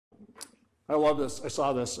I love this. I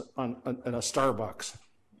saw this in a Starbucks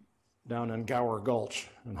down in Gower Gulch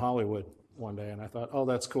in Hollywood one day, and I thought, oh,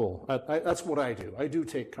 that's cool. That's what I do. I do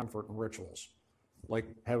take comfort in rituals, like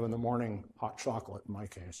having the morning hot chocolate in my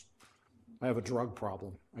case. I have a drug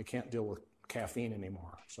problem. I can't deal with caffeine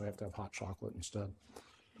anymore, so I have to have hot chocolate instead.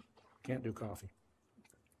 Can't do coffee.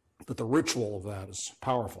 But the ritual of that is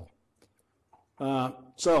powerful.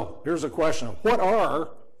 So here's a question. What are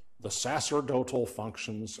the sacerdotal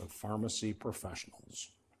functions of pharmacy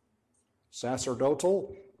professionals?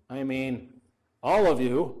 Sacerdotal, I mean, all of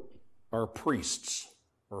you are priests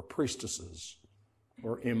or priestesses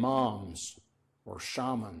or imams or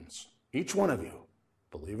shamans. Each one of you,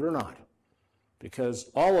 believe it or not,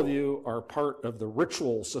 because all of you are part of the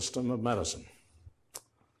ritual system of medicine.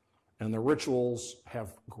 And the rituals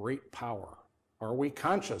have great power. Are we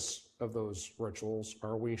conscious of those rituals?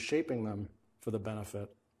 Are we shaping them for the benefit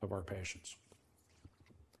of our patients?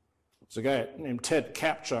 There's a guy named Ted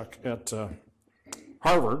Kapchuk at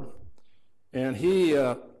Harvard, and he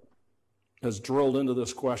has drilled into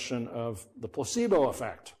this question of the placebo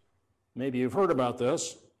effect. Maybe you've heard about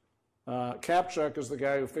this. Kapchuk is the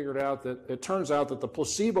guy who figured out that it turns out that the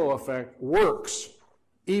placebo effect works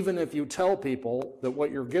even if you tell people that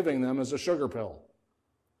what you're giving them is a sugar pill.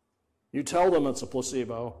 You tell them it's a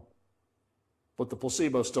placebo, but the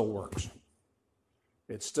placebo still works.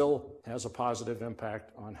 It still has a positive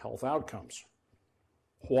impact on health outcomes.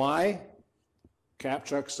 Why?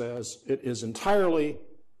 Kapchuk says it is entirely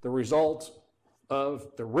the result of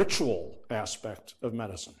the ritual aspect of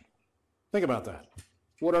medicine. Think about that.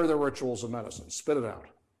 What are the rituals of medicine? Spit it out.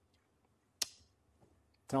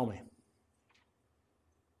 Tell me.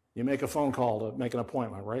 You make a phone call to make an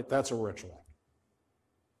appointment, right? That's a ritual.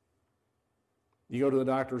 You go to the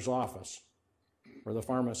doctor's office or the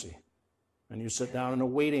pharmacy, and you sit down in a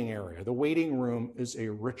waiting area. The waiting room is a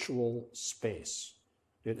ritual space.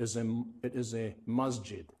 It is a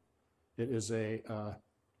masjid. It is a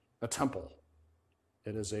temple.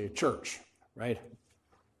 It is a church, right?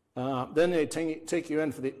 Then they take you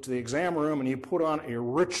in to the exam room, and you put on a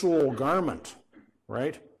ritual garment,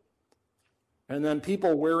 right? And then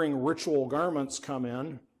people wearing ritual garments come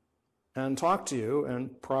in and talk to you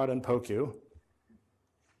and prod and poke you.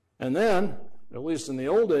 And then, at least in the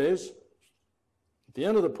old days, at the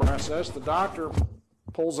end of the process, the doctor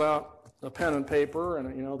pulls out a pen and paper and,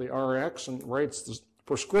 the RX and writes the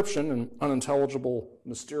prescription in unintelligible,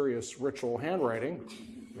 mysterious ritual handwriting,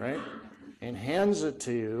 right? And hands it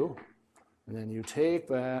to you. And then you take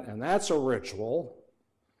that, and that's a ritual.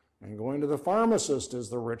 And going to the pharmacist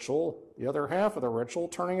is the ritual, the other half of the ritual,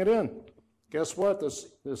 turning it in. Guess what? This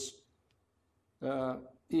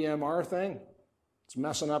EMR thing, it's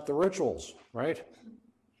messing up the rituals, right?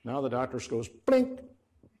 Now the doctor goes, blink,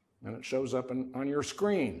 and it shows up on your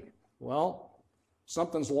screen. Well,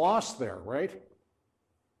 something's lost there, right?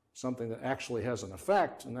 Something that actually has an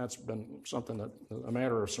effect, and that's been something that, a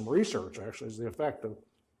matter of some research, actually, is the effect of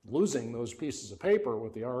losing those pieces of paper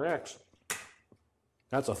with the RX.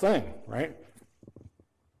 That's a thing, right?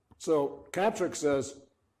 So Kapchuk says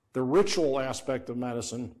the ritual aspect of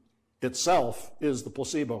medicine itself is the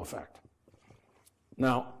placebo effect.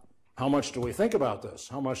 Now, how much do we think about this?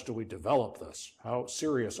 How much do we develop this? How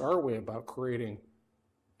serious are we about creating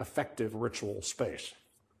effective ritual space?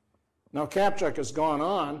 Now, Kapchuk has gone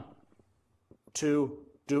on to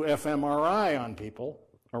do fMRI on people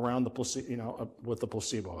around the with the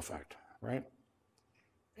placebo effect, right?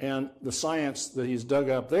 And the science that he's dug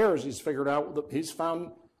up there is he's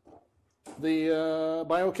found the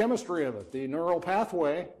biochemistry of it, the neural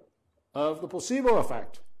pathway of the placebo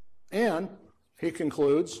effect. And he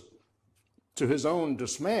concludes, to his own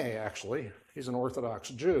dismay, actually, he's an Orthodox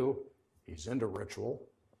Jew, he's into ritual,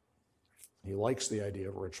 he likes the idea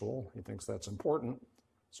of ritual, he thinks that's important,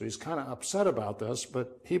 so he's kind of upset about this,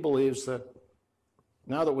 but he believes that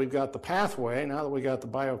now that we've got the pathway, now that we got the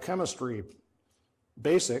biochemistry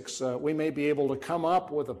basics, we may be able to come up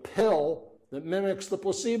with a pill that mimics the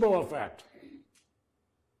placebo effect.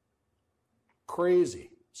 Crazy.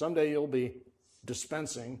 Someday you'll be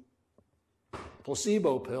dispensing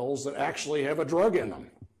placebo pills that actually have a drug in them,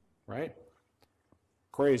 right?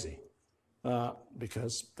 Crazy.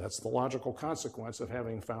 Because that's the logical consequence of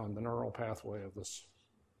having found the neural pathway of this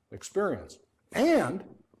experience. And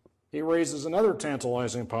he raises another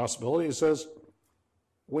tantalizing possibility. He says,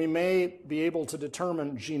 we may be able to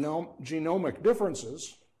determine genomic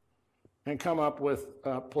differences and come up with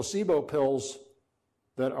placebo pills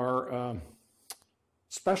that are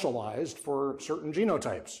specialized for certain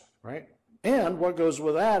genotypes, right? And what goes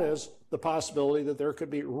with that is the possibility that there could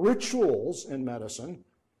be rituals in medicine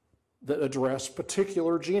that address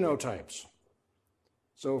particular genotypes.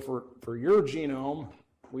 So for your genome,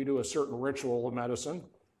 we do a certain ritual of medicine,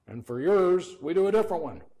 and for yours, we do a different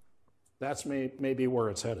one. That's maybe where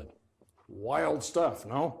it's headed. Wild stuff,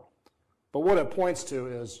 no? But what it points to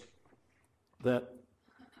is that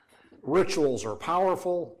rituals are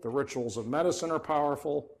powerful, the rituals of medicine are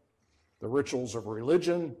powerful, the rituals of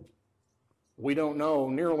religion. We don't know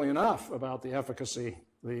nearly enough about the efficacy,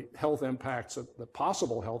 the health impacts, the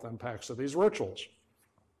possible health impacts of these rituals.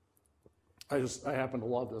 I happen to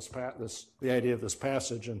love the idea of this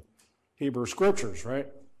passage in Hebrew Scriptures, right?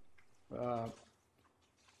 The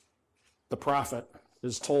prophet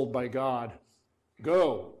is told by God,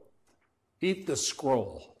 go, eat the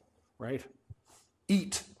scroll, right?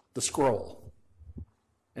 Eat the scroll.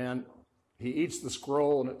 And he eats the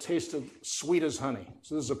scroll, and it tasted sweet as honey.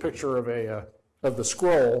 So this is a picture of the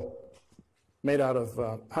scroll made out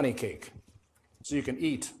of honey cake. So you can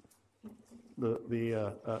eat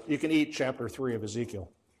you can eat chapter 3 of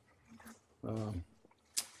Ezekiel.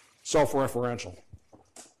 Self-referential.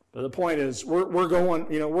 But the point is, we're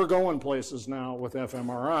going places now with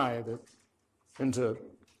fMRI into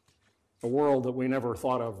a world that we never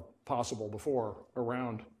thought of possible before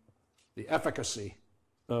around the efficacy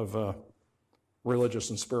of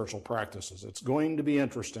religious and spiritual practices. It's going to be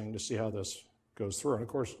interesting to see how this goes through. And of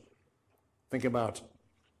course, think about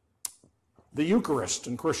the Eucharist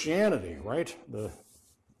in Christianity, right? The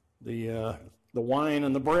wine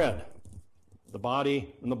and the bread, the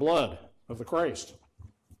body and the blood of the Christ.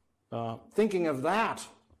 Thinking of that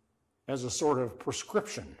as a sort of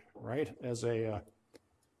prescription, right? As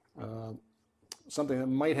something that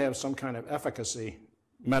might have some kind of efficacy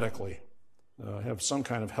medically, have some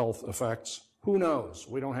kind of health effects. Who knows?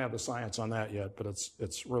 We don't have the science on that yet, but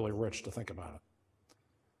it's really rich to think about it.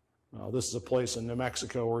 This is a place in New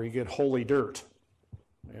Mexico where you get holy dirt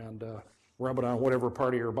and rub it on whatever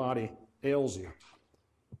part of your body ails you.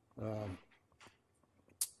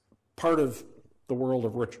 Part of the world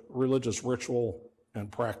of religious ritual and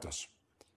practice.